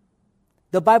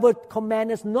 The Bible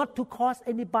commands us not to cause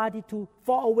anybody to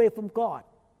fall away from God.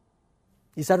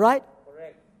 Is that right?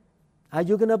 Correct. Are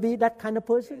you going to be that kind of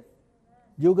person?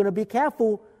 You're going to be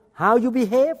careful how you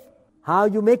behave, how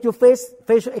you make your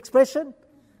facial expression,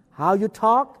 how you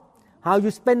talk, how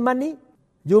you spend money.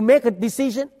 You make a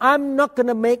decision. I'm not going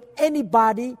to make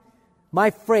anybody,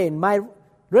 my friend, my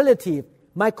relative,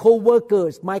 my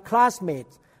co-workers, my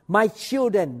classmates, my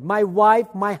children, my wife,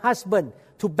 my husband,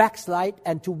 to backslide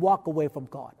and to walk away from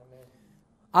God. Amen.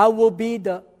 I will be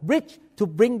the bridge to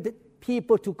bring the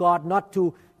people to God, not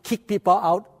to kick people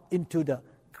out into the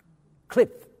cliff.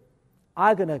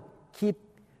 I'm going to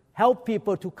help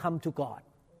people to come to God.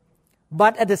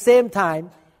 But at the same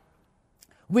time,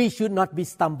 we should not be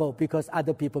stumbled because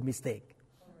other people mistake.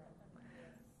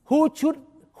 Whom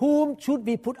should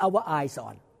we put our eyes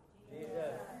on?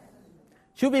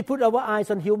 Should we put our eyes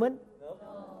on human? No.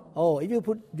 Oh, if you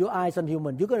put your eyes on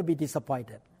human, you're going to be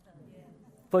disappointed.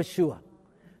 For sure.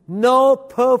 No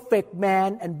perfect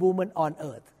man and woman on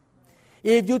earth.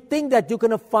 If you think that you're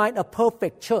going to find a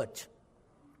perfect church,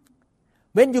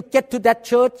 when you get to that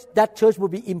church will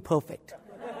be imperfect.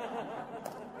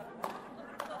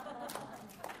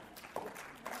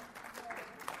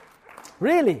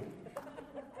 Really?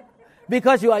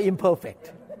 Because you are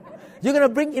imperfect. You're going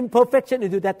to bring imperfection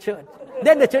into that church.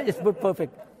 Then the church is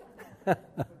perfect.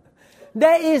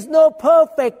 There is no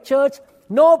perfect church,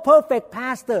 no perfect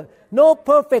pastor, no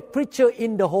perfect preacher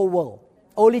in the whole world.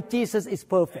 Only Jesus is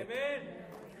perfect. Amen.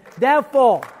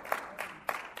 Therefore,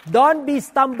 don't be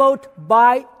stumbled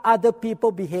by other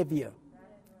people's behavior.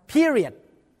 Period.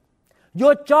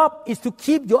 Your job is to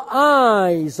keep your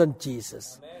eyes on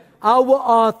Jesus, Amen. Our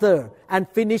author and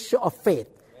finisher of faith.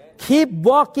 Amen. Keep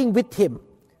walking with Him,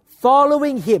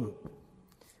 following Him.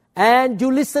 And you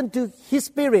listen to His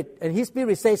Spirit, and His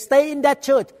Spirit says, stay in that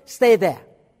church, stay there.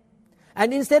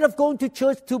 And instead of going to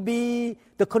church to be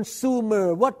the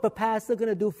consumer, what the pastor going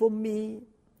to do for me?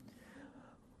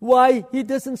 Why he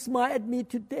doesn't smile at me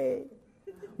today?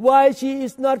 Why she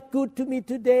is not good to me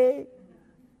today?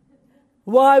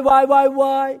 Why?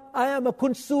 I am a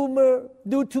consumer.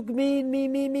 Do to me.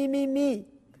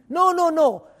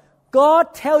 No.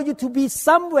 God tell you to be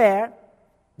somewhere,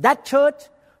 that church,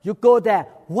 you go there.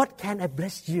 What can I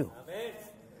bless you? Amen.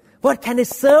 What can I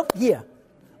serve here?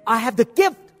 I have the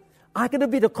gift. I'm going to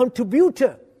be the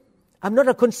contributor. I'm not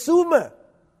a consumer.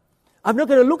 I'm not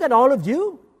going to look at all of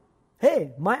you.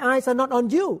 Hey, my eyes are not on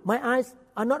you. My eyes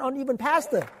are not on even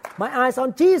pastor. My eyes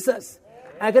on Jesus.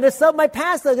 I'm going to serve my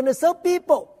pastor. I'm going to serve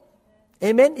people.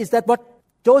 Amen. Is that what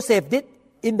Joseph did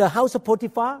in the house of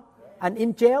Potiphar and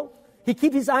in jail? He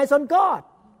kept his eyes on God.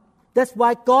 That's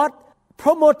why God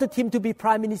promoted him to be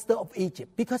prime minister of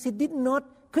Egypt, because he did not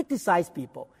criticize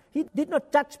people. He did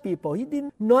not judge people. He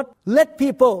did not let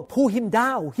people pull him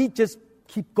down. He just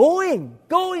keep going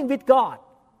with God.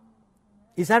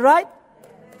 Is that right?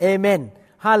 Amen.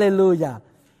 Hallelujah.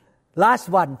 Last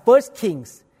one, 1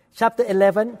 Kings chapter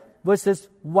 11, verses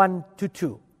 1 to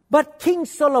 2. But King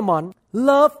Solomon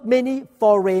loved many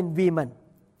foreign women,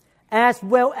 as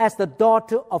well as the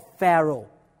daughter of Pharaoh,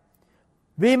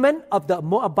 women of the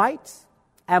Moabites,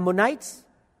 Ammonites,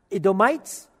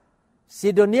 Edomites,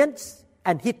 Sidonians,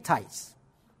 and Hittites,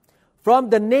 from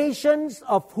the nations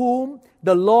of whom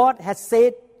the Lord has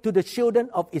said to the children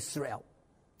of Israel,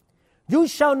 "You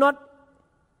shall not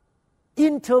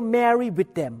intermarry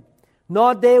with them,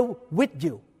 nor they with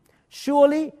you.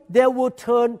 Surely they will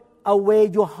turn away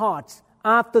your hearts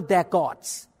after their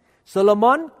gods."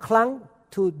 Solomon clung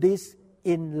to this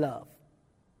in love.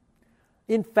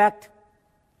 In fact,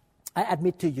 I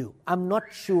admit to you, I'm not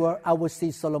sure I will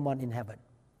see Solomon in heaven.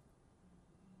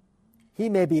 He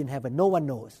may be in heaven, no one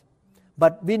knows.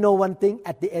 But we know one thing,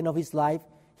 at the end of his life,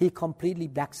 he completely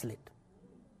backslid.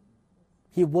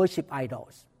 He worshiped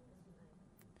idols.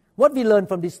 What we learn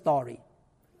from this story?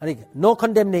 No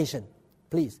condemnation,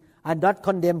 please. I not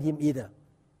condemn him either.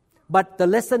 But the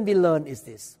lesson we learn is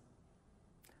this.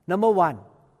 Number one,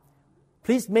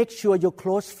 please make sure your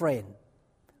close friends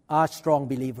are strong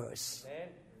believers. Amen.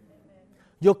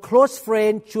 Your close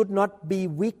friends should not be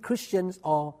weak Christians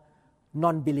or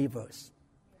non-believers.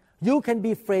 You can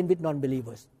be friends with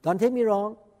non-believers. Don't take me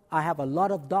wrong. I have a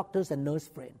lot of doctors and nurse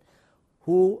friends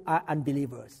who are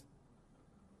unbelievers.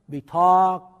 We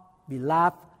talk, we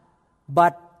laugh,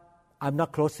 but I'm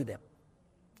not close to them.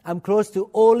 I'm close to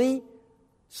only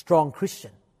strong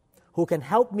Christians who can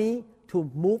help me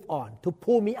to move on, to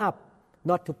pull me up,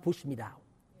 not to push me down.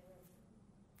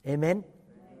 Amen?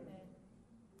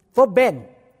 For Ben,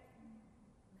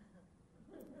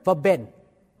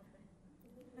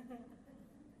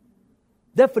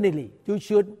 definitely you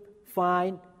should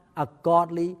find a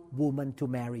godly woman to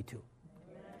marry to.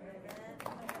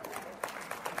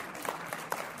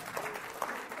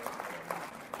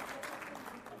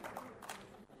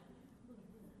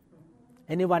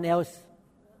 Anyone else?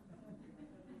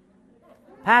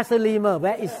 Pastor Lima,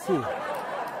 where is he?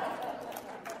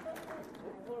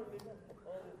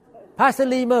 Pastor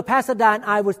Lima, Pastor Dan,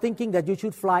 I was thinking that you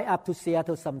should fly up to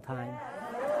Seattle sometime.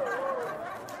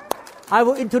 I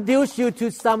will introduce you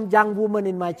to some young woman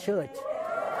in my church.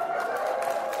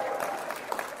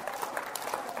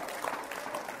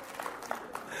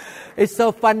 It's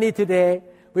so funny today.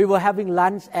 We were having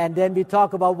lunch and then we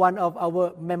talked about one of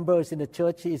our members in the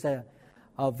church. She is a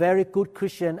very good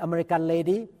Christian American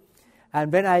lady.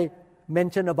 And when I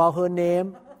mentioned about her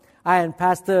name, I and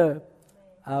Pastor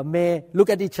May look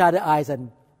at each other's eyes and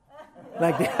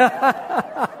like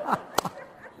that.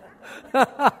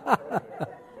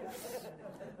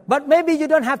 But maybe you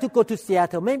don't have to go to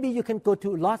Seattle. Maybe you can go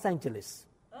to Los Angeles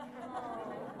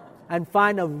and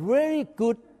find a very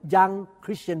good young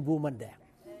Christian woman there.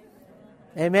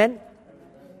 Amen?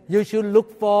 You should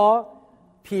look for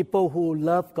people who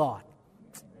love God.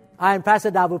 I and Pastor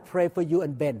Da will pray for you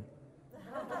and Ben.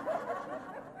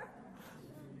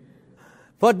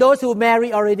 For those who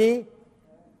marry already,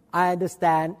 I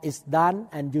understand it's done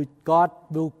and God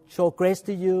will show grace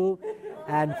to you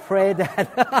and pray that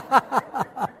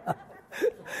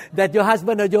that your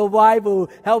husband or your wife will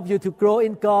help you to grow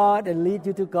in God and lead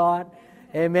you to God.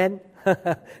 Amen.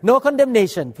 No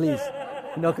condemnation, please.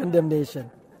 No condemnation.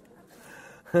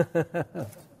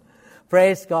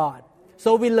 Praise God.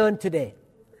 So we learned today.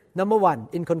 Number one,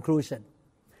 in conclusion,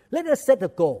 let us set a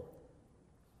goal.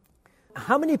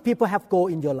 How many people have goal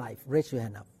in your life? Raise your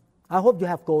hand up. I hope you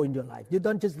have goal in your life. You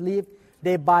don't just live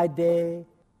day by day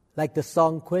like the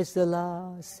song, Que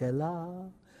sera,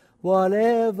 sera,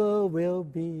 whatever will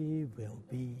be, will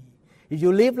be. If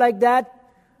you live like that,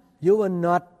 you will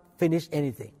not finish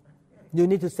anything. You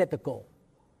need to set a goal.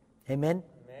 Amen?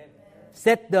 Amen.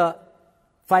 Set the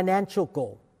financial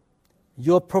goal,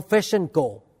 your profession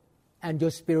goal, and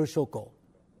your spiritual goal.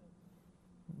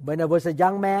 When I was a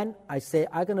young man, I say,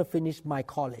 I'm going to finish my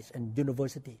college and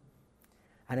university.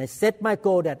 And I set my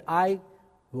goal that I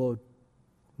will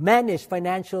manage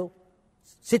financial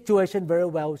situation very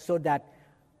well so that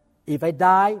if I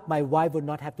die, my wife will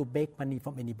not have to beg money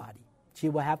from anybody. She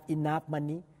will have enough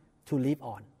money to live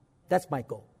on. That's my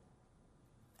goal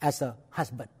as a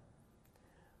husband.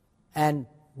 And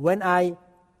when I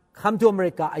come to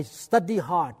America, I study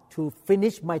hard to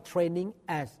finish my training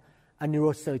as a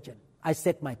neurosurgeon. I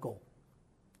set my goal.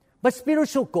 But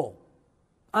spiritual goal,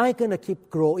 I'm going to keep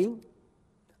growing.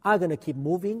 I'm going to keep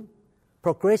moving,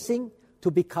 progressing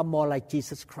to become more like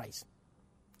Jesus Christ.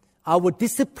 I will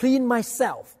discipline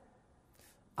myself.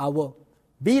 I will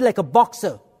be like a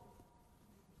boxer.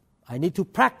 I need to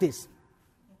practice.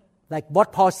 Like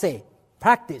what Paul said,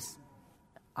 practice.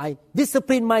 I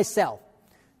discipline myself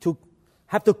to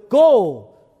have to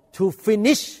go to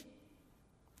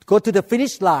the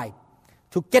finish line,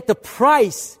 to get the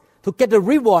prize, to get the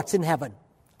rewards in heaven.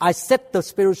 I set the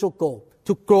spiritual goal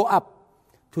to grow up,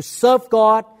 to serve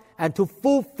God, and to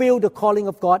fulfill the calling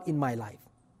of God in my life.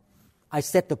 I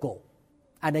set the goal,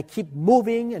 and I keep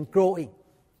moving and growing.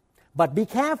 But be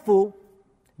careful,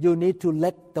 you need to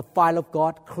let the fire of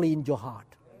God clean your heart.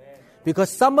 Amen. Because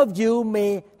some of you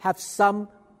may have some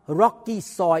rocky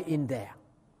soil in there.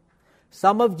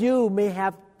 Some of you may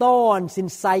have thorns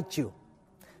inside you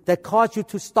that cause you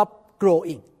to stop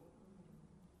growing.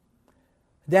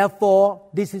 Therefore,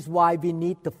 this is why we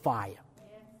need the fire.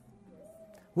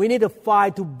 We need a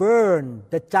fire to burn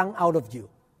the junk out of you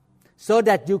so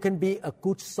that you can be a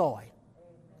good soil.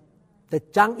 The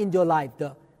junk in your life,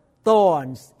 the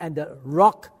thorns and the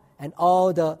rock and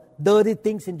all the dirty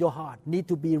things in your heart need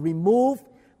to be removed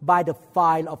by the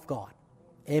fire of God.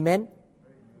 Amen?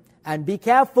 And be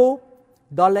careful,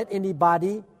 don't let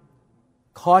anybody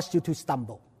cause you to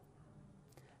stumble.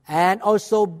 And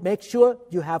also make sure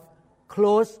you have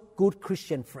close, good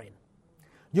Christian friend.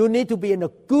 You need to be in a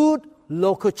good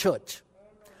local church.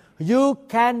 You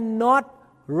cannot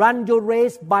run your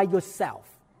race by yourself.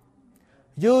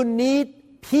 You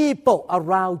need people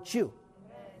around you.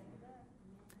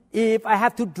 If I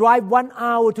have to drive 1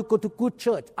 hour to go to good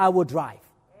church, I will drive.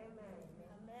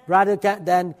 Rather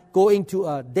than going to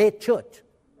a dead church.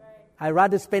 I'd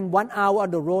rather spend 1 hour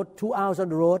on the road, 2 hours on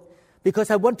the road, because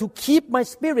I want to keep my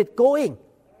spirit going.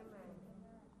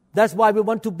 That's why we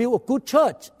want to build a good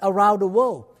church around the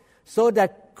world, so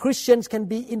that Christians can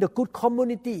be in the good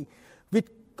community with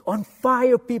on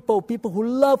fire people who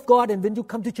love God. And when you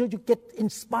come to church, you get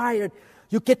inspired,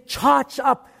 you get charged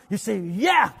up. You say,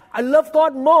 yeah, I love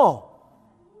God more.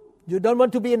 You don't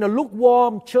want to be in a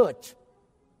lukewarm church.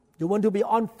 You want to be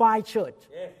on fire church.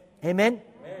 Yes. Amen?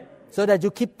 Amen? So that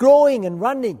you keep growing and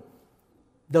running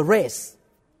the race.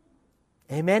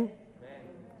 Amen? Amen?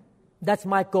 That's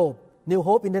my goal. New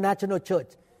Hope International Church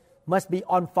must be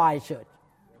on fire church.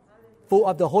 Full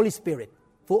of the Holy Spirit.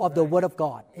 Full of the Word of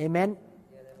God. Amen?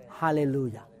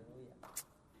 Hallelujah.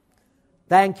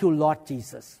 Thank you, Lord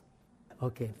Jesus.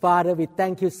 Okay, Father, we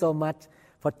thank you so much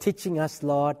for teaching us,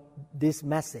 Lord, this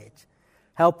message.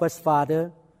 Help us,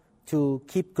 Father, to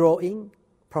keep growing,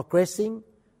 progressing,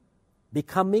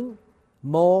 becoming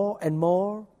more and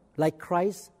more like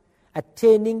Christ,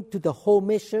 attaining to the whole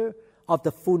measure of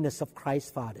the fullness of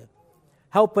Christ, Father.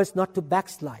 Help us not to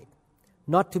backslide,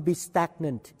 not to be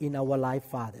stagnant in our life,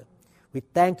 Father. We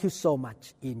thank you so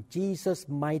much in Jesus'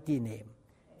 mighty name.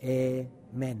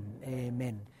 Amen.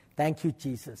 Amen. Thank you,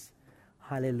 Jesus.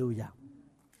 Hallelujah.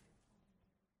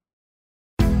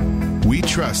 We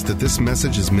trust that this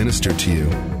message is ministered to you.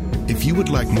 If you would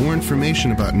like more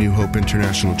information about New Hope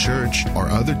International Church or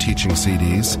other teaching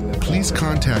CDs, please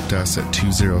contact us at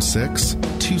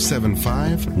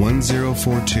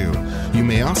 206-275-1042. You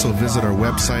may also visit our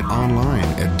website online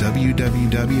at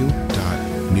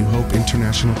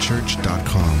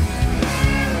www.newhopeinternationalchurch.com.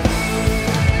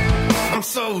 I'm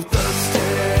so thirsty.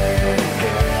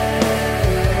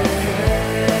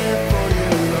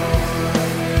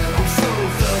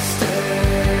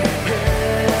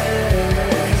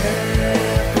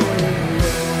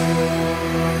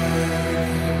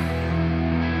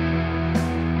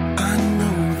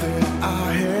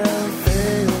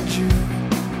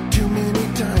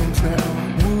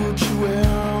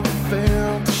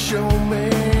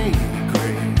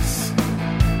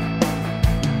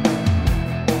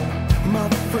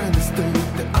 Friend is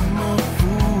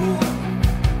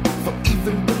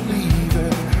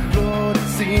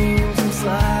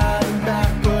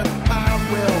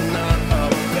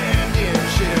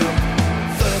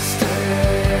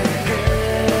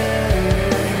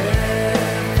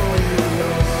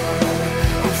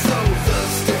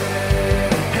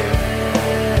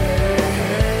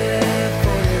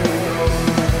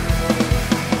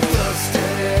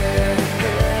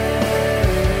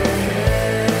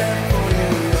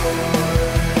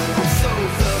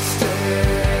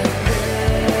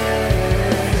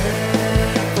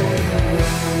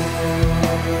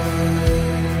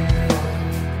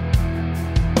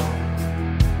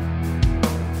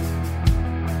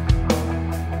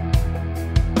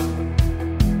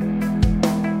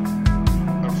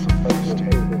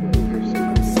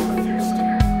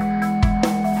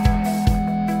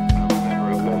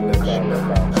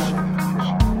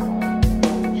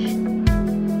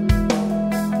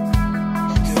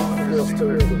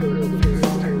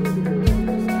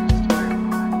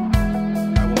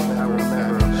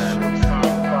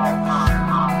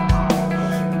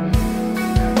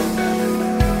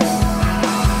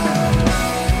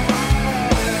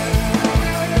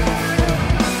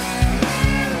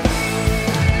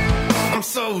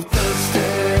thirsty.